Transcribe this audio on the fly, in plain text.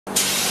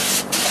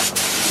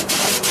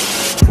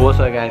What's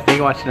up guys, thank you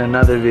for watching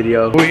another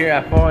video. We're here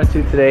at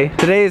 412 today.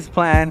 Today's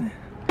plan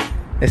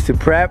is to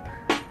prep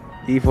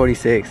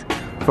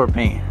E46 for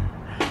paint.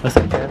 What's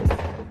up,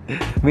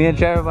 Trev? Me and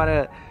Trev are about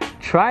to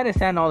try to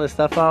sand all this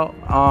stuff out.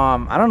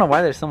 I don't know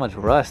why there's so much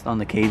rust on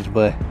the cage,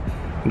 but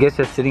I guess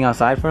just sitting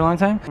outside for a long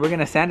time. We're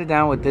gonna sand it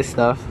down with this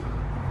stuff.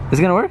 Is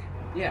it gonna work?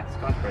 Yeah, it's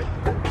concrete.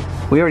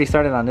 We already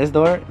started on this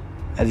door.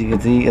 As you can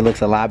see, it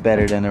looks a lot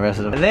better than the rest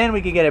of them. And then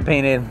we could get it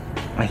painted.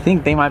 I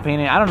think they might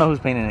paint it. I don't know who's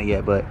painting it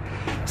yet, but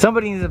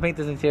somebody needs to paint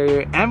this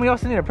interior. And we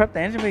also need to prep the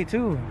engine bay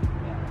too.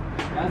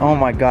 Oh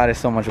my God, it's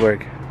so much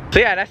work. So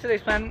yeah, that's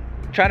today's plan.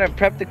 Try to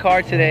prep the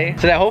car today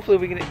so that hopefully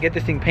we can get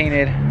this thing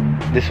painted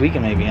this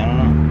weekend maybe, I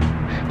don't know.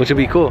 Which would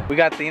be cool. We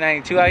got the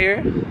E92 out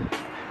here.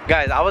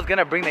 Guys, I was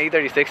gonna bring the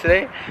E36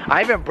 today.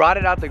 I even brought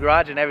it out the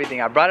garage and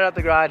everything. I brought it out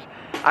the garage.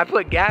 I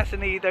put gas in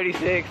the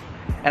E36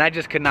 and I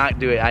just could not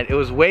do it. It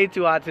was way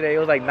too hot today. It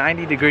was like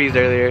 90 degrees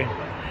earlier.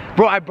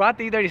 Bro, I brought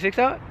the E36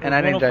 out and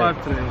I didn't drive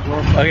it. Today.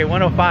 Okay,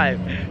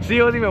 105. See,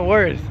 it was even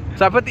worse.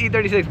 So I put the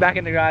E36 back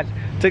in the garage,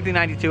 took the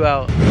 92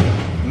 out.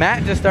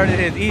 Matt just started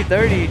his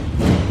E30.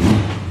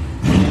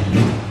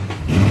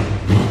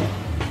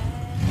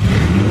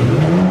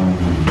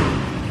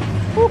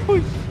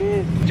 Oh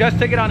shit. Just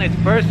took it on its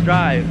first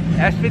drive.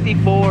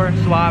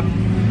 S54 swap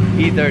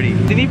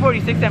E30. It's an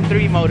E46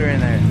 M3 motor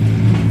in there.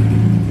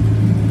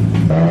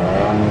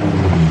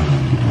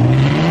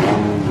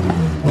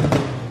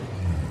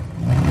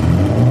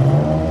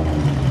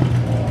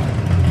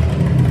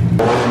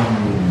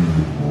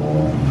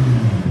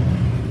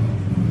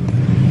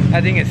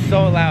 That thing is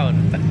so loud.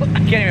 I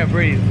can't even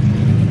breathe.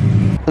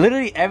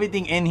 Literally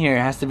everything in here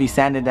has to be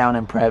sanded down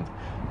and prepped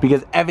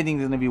because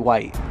everything's gonna be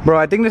white. Bro,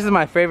 I think this is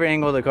my favorite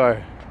angle of the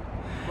car.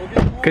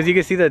 Cause you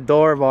can see the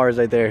door bars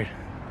right there.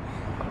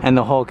 And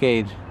the whole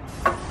cage.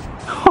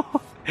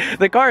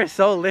 The car is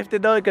so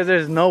lifted though because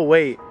there's no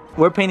weight.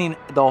 We're painting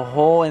the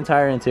whole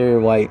entire interior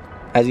white.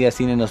 As you guys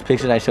seen in those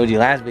pictures I showed you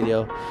last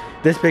video.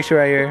 This picture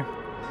right here.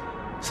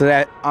 So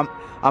that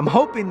I'm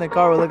hoping the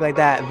car will look like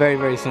that very,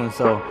 very soon.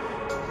 So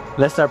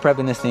let's start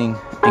prepping this thing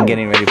and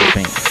getting ready for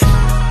paint.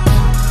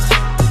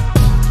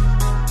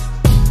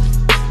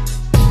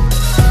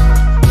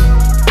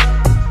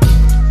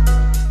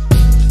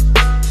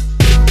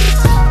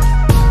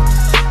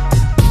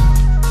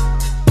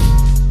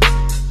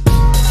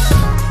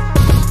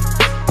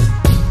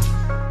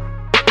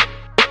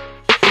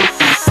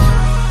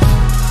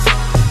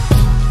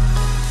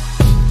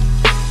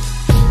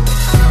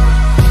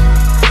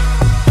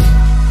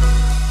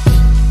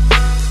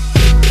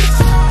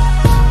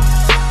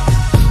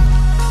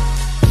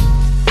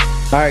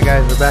 Alright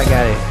guys, we're back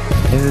at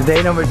it. This is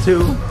day number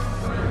 2.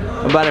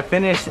 I'm about to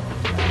finish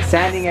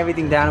sanding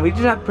everything down. We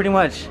just have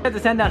to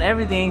sand down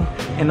everything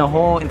in the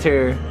whole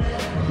interior.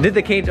 Did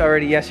the cage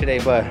already yesterday,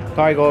 but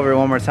probably go over it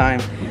one more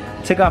time.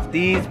 Took off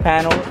these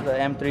panels, the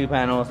M3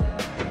 panels,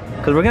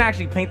 because we're gonna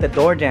actually paint the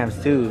door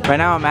jambs too. Right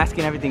now I'm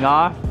masking everything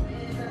off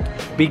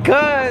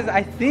because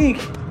I think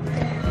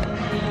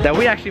that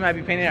we actually might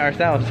be painting it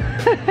ourselves.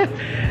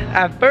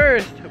 At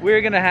first, we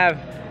were gonna have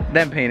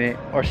them paint it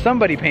or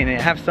somebody paint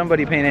it, have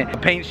somebody paint it, a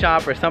paint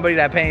shop or somebody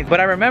that paints. But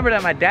I remember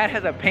that my dad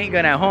has a paint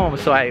gun at home,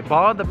 so I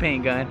borrowed the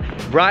paint gun,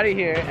 brought it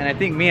here, and I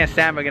think me and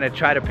Sam are gonna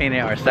try to paint it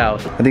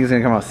ourselves. I think it's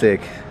gonna come out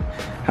sick.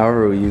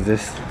 However we use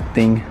this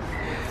thing.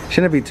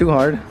 Shouldn't be too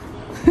hard.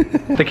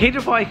 The cage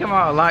will probably come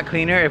out a lot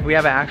cleaner if we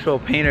have an actual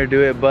painter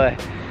do it, but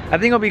I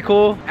think it'll be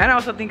cool. And I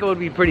also think it would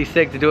be pretty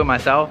sick to do it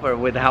myself or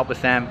with the help of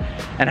Sam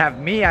and have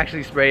me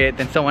actually spray it,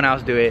 then someone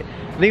else do it.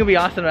 I think it'd be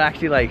awesome to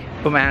actually like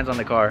put my hands on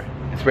the car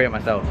and spray it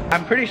myself.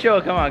 I'm pretty sure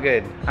it'll come out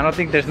good. I don't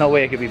think there's no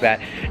way it could be bad.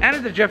 And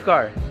it's a drift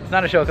car. It's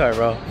not a show car,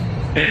 bro.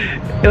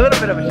 A little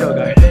bit of a show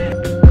car.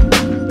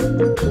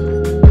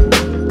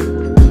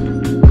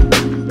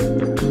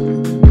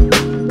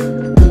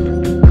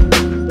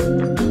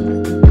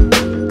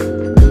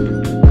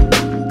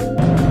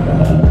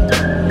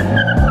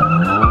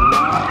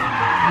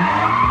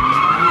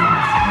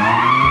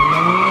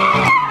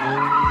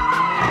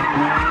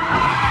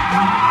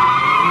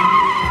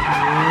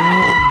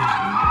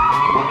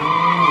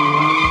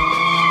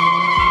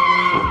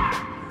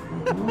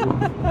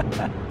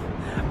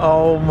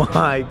 Oh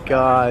my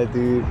God,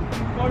 dude.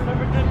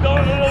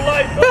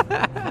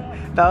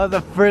 That was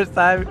the first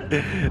time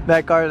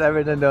that car's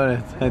ever done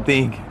donuts, I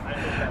think.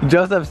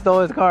 Joseph stole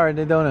his car and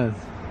did donuts.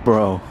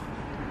 Bro,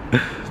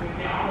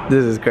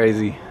 this is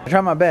crazy. I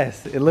tried my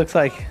best. It looks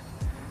like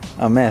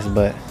a mess,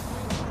 but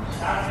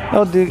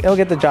it'll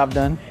get the job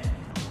done.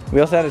 We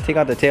also had to take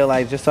out the tail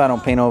lights just so I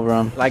don't paint over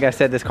them. Like I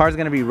said, this car's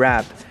gonna be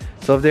wrapped.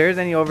 So if there is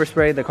any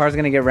overspray, the car's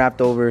gonna get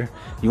wrapped over.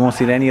 You won't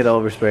see any of the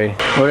overspray.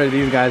 What are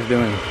these guys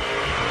doing?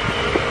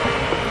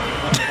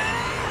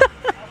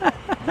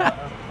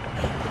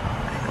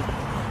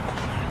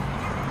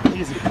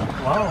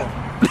 Wow.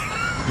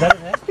 That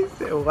is it? He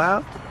said,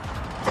 wow.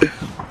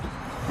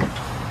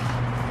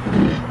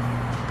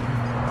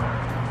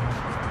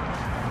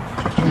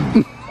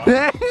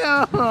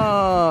 Damn!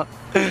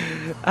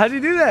 How'd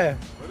you do that?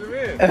 What do you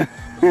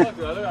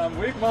mean? I'm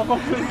weak,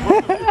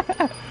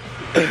 motherfucker.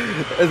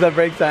 It's a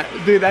break time.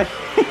 Dude,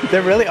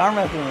 they're really arm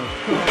wrestling.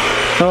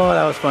 Oh,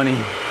 that was funny.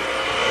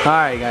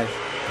 Alright guys.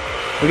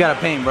 We got to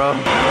paint, bro.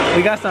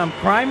 We got some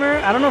primer.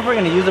 I don't know if we're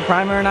gonna use the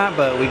primer or not,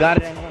 but we got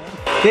it anyway.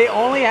 They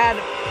only had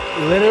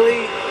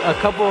literally a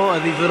couple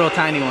of these little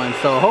tiny ones,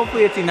 so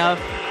hopefully it's enough.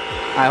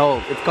 I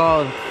hope. It's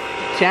called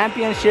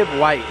Championship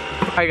White.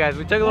 Alright guys,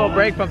 we took a little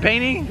break from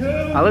painting.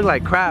 I look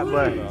like crap,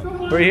 but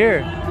we're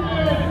here.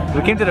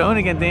 We came to the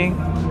Hoonigan thing.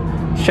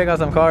 Let's check out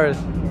some cars.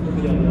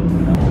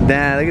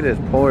 Damn, look at this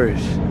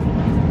Porsche.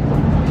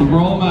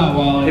 Roll them out,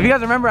 Wally. If you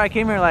guys remember, I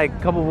came here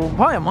like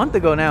probably a month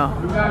ago now.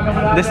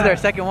 This is their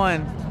second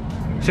one.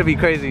 Should be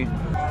crazy.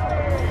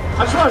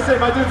 I just want to say,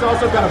 my dude's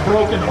also got a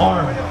broken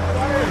arm.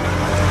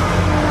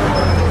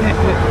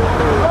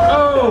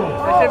 Oh!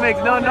 That shit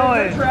makes no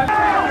noise.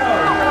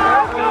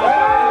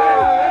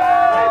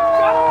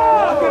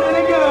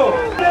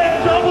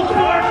 Double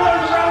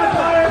sparklers around the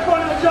tire in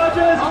front of the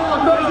judges.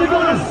 Is he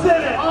going to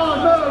sit it?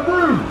 Oh, no,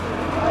 roof.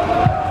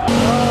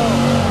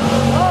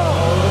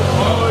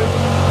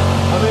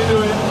 I'm into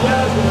it.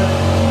 Yes.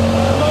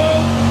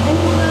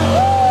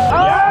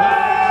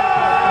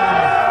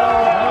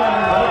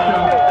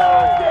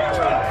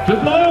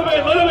 Just little bit.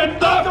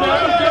 Stop.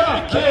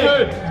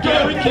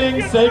 Gary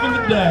King saving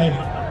the day.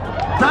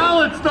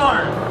 Solid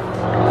start.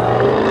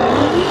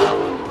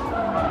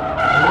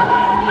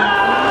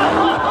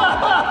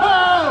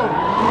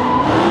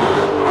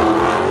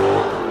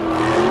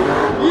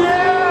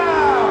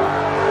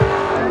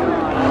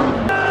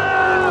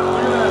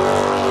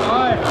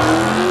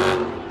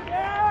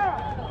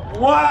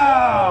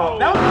 Wow!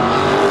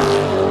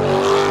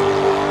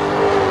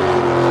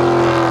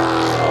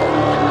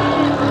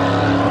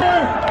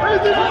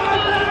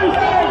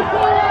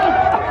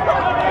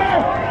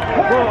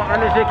 Bro, I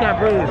legit can't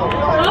breathe.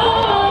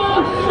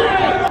 Oh,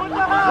 shit!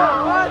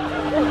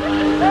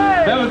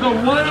 That was a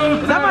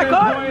 107.8. Is that my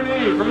car?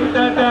 Write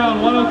that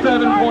down,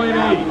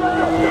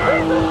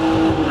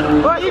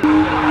 107.8. What?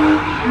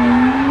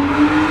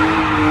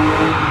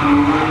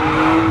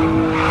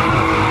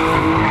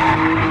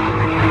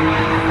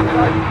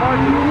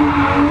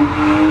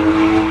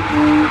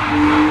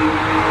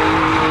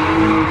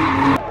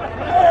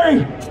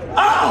 Gary!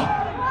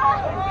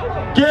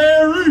 Ow!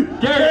 Gary!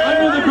 Gary,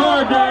 under the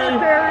car, Gary!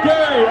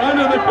 Gary,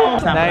 under the car!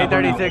 Now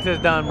E46 is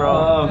done,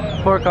 bro.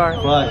 Poor car.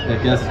 But,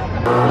 I guess.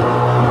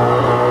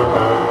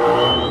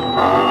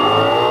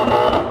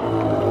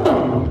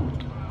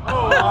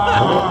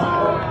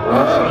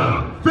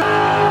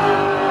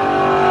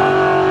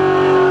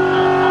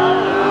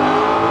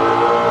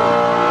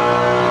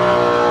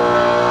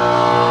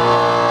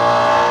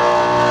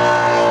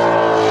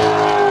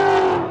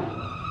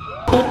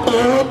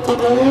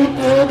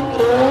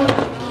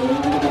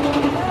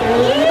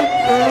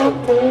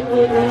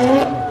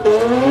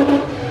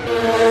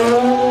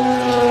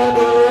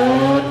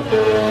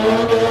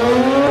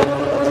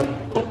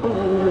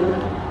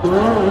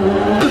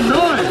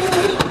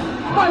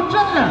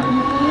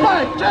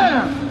 Mike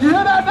Jam! You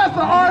hear that? That's an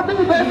R&B,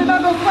 baby.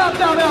 Not no slap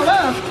down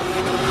LF.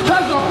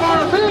 That's an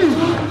R&B.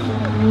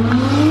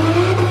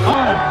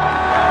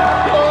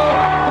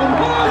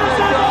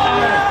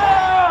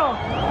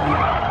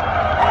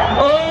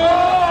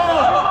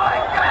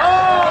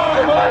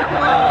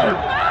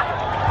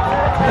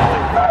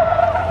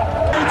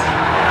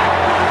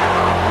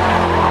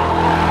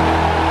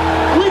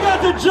 We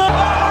got the jump!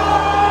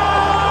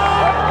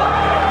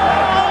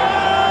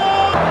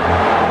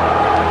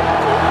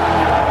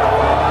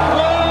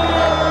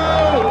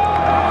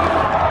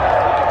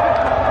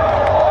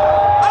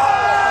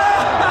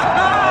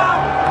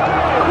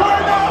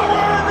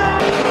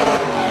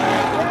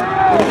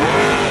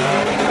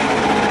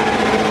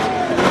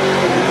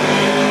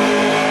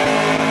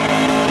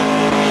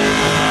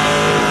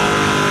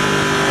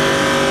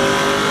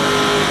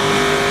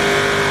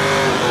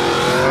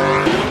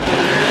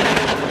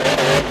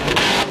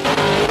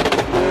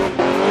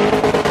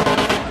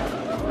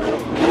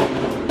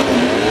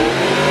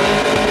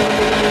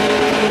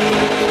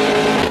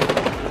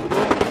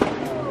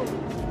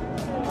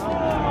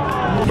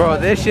 Bro,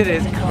 this shit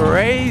is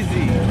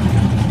crazy.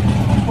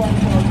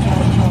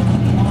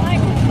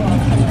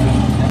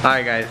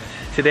 Alright guys,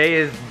 today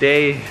is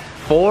day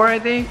 4, I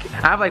think. I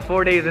have like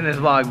 4 days in this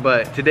vlog,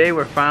 but today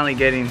we're finally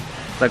getting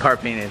the car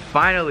painted.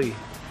 Finally.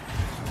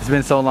 It's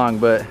been so long,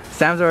 but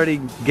Sam's already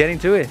getting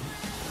to it.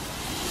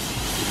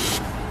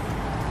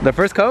 The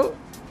first coat,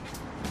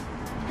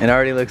 it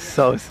already looks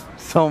so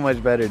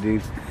much better,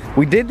 dude.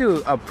 We did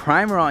do a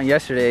primer on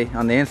yesterday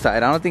on the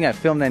inside. I don't think I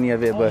filmed any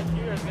of it, but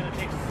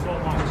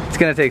it's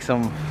gonna take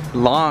some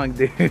long,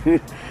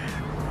 dude.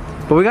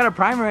 But we got a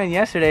primer in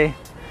yesterday.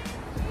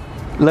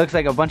 Looks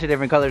like a bunch of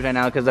different colors right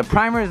now because the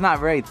primer is not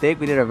very thick.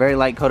 We did a very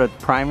light coat of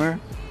primer,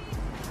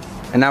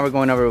 and now we're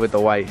going over it with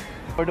the white.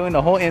 We're doing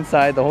the whole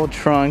inside, the whole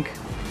trunk.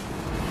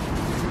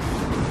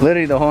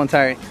 Literally the whole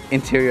entire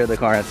interior of the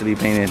car has to be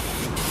painted.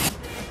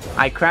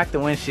 I cracked the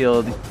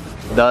windshield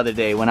the other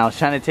day when I was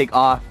trying to take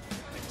off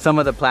some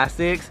of the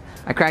plastics.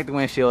 I cracked the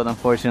windshield,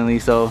 unfortunately,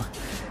 so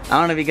I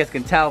don't know if you guys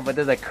can tell, but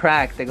there's a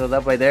crack that goes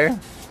up right there.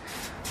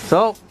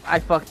 So I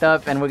fucked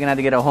up and we're gonna have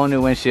to get a whole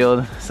new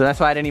windshield. So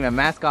that's why I didn't even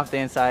mask off the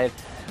inside.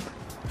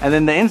 And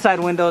then the inside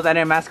windows, I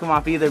didn't mask them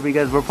off either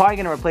because we're probably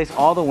gonna replace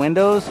all the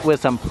windows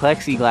with some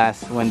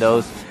plexiglass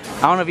windows.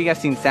 I don't know if you guys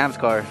seen Sam's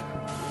car.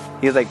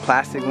 He has like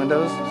plastic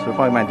windows, so we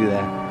probably might do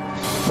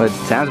that. But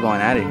Sam's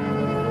going at it.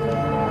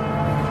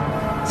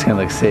 It's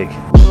gonna look sick.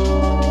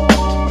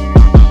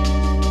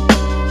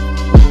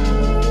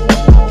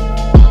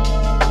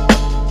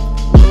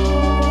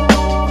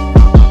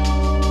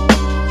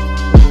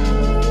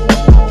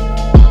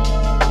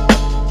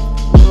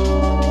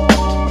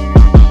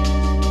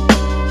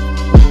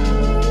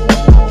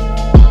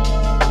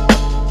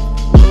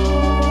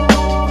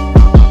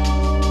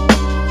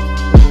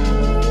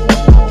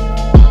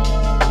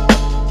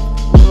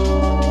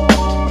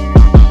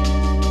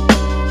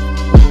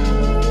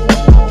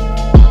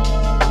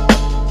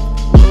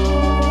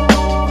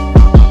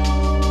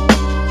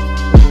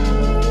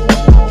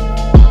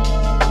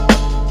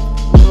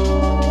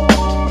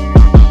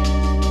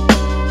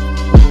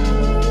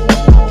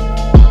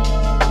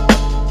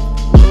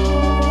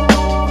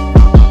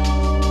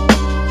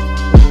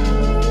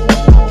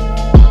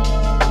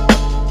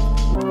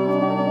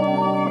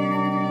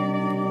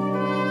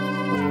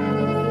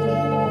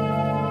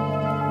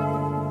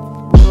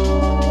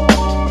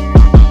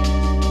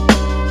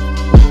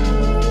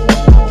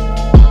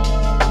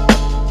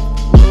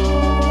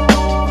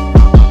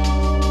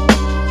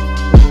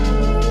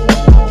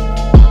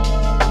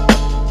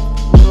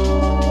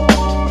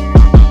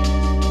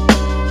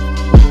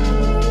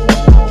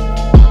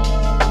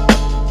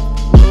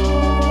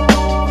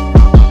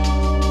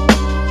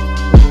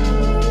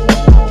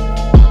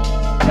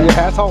 Your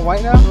hat's all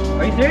white now?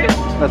 Are you serious?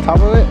 The top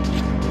of it?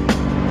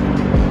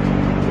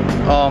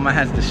 Oh, my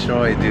hat's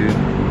destroyed, dude.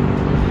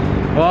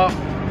 Well,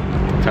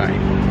 sorry.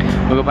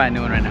 We'll go buy a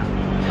new one right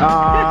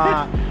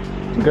now.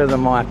 Because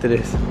I'm all after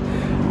this.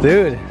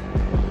 Dude.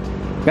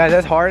 Guys,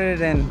 that's harder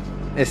than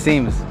it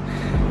seems.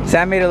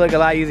 Sam made it look a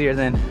lot easier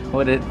than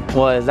what it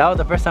was. That was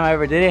the first time I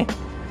ever did it.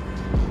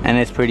 And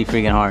it's pretty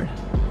freaking hard.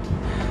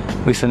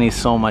 We still need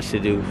so much to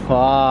do.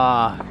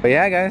 But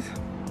yeah, guys.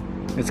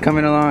 It's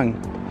coming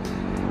along.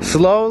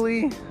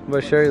 Slowly,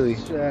 but surely.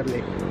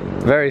 Surely.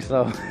 Very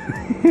slow.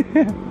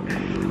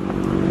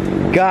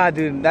 God,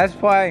 dude, that's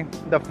why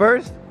the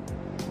first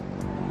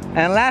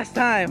and last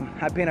time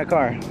I paint a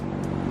car.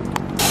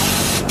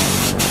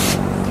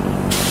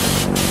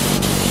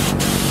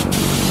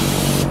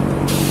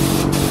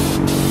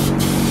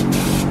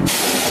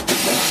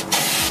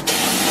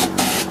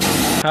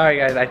 All right,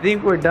 guys, I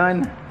think we're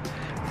done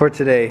for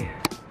today.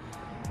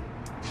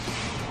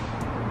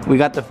 We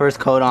got the first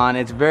coat on.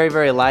 It's very,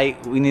 very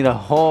light. We need a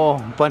whole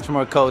bunch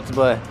more coats,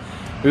 but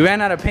we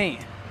ran out of paint.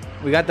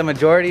 We got the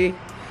majority,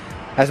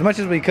 as much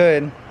as we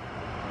could,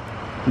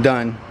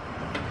 done.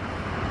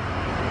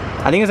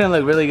 I think it's gonna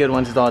look really good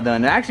once it's all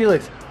done. It actually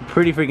looks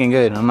pretty freaking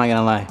good, I'm not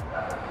gonna lie.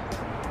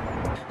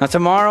 Now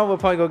tomorrow, we'll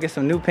probably go get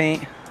some new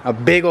paint, a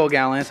big old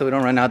gallon so we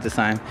don't run out this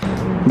time.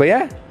 But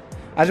yeah,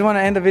 I just wanna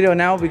end the video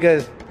now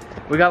because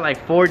we got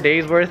like 4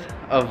 days worth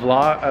of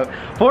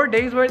vlog, 4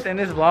 days worth in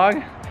this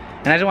vlog.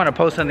 And I just want to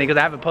post something because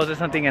I haven't posted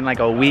something in like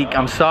a week.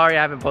 I'm sorry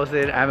I haven't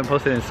posted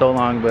in so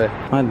long, but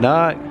my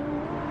dog.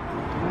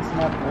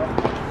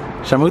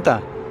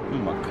 Shamuta.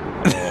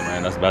 Oh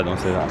man, that's bad. Don't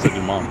say that. I said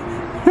your mom.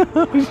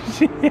 Oh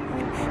shit.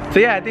 So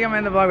yeah, I think I'm gonna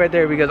end the vlog right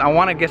there because I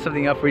want to get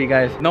something up for you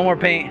guys. No more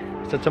paint.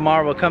 So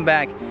tomorrow we'll come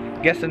back,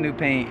 get some new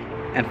paint,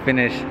 and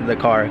finish the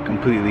car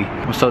completely.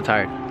 I'm so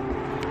tired.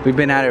 We've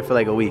been at it for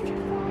like a week.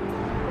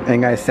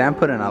 And guys, Sam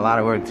put in a lot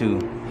of work too.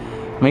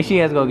 Make sure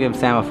you guys go give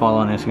Sam a follow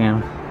on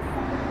Instagram.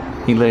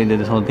 He literally did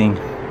this whole thing.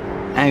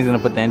 And he's gonna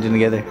put the engine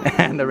together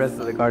and the rest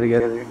of the car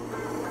together.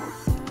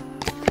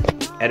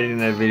 Editing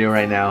that video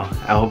right now.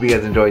 I hope you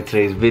guys enjoyed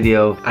today's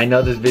video. I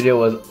know this video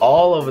was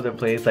all over the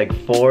place, like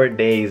 4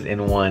 days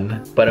in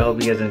one. But I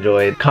hope you guys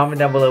enjoyed. Comment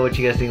down below what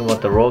you guys think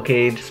about the roll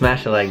cage.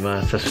 Smash the like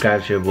button,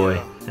 subscribe to your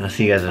boy. And I'll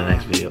see you guys in the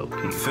next video.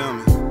 Peace.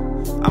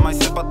 I might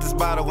sip out this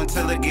bottle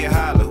until it get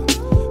hollow.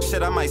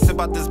 Shit, I might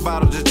sip out this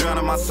bottle, just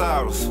drowning my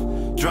sorrows.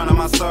 Drowning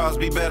my sorrows,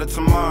 be better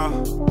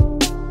tomorrow.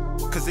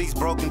 Cause these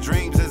broken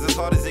dreams is as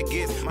hard as it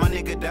gets. My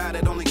nigga died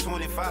at only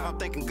 25. I'm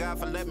thanking God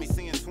for letting me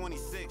see in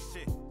 26.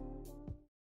 Shit.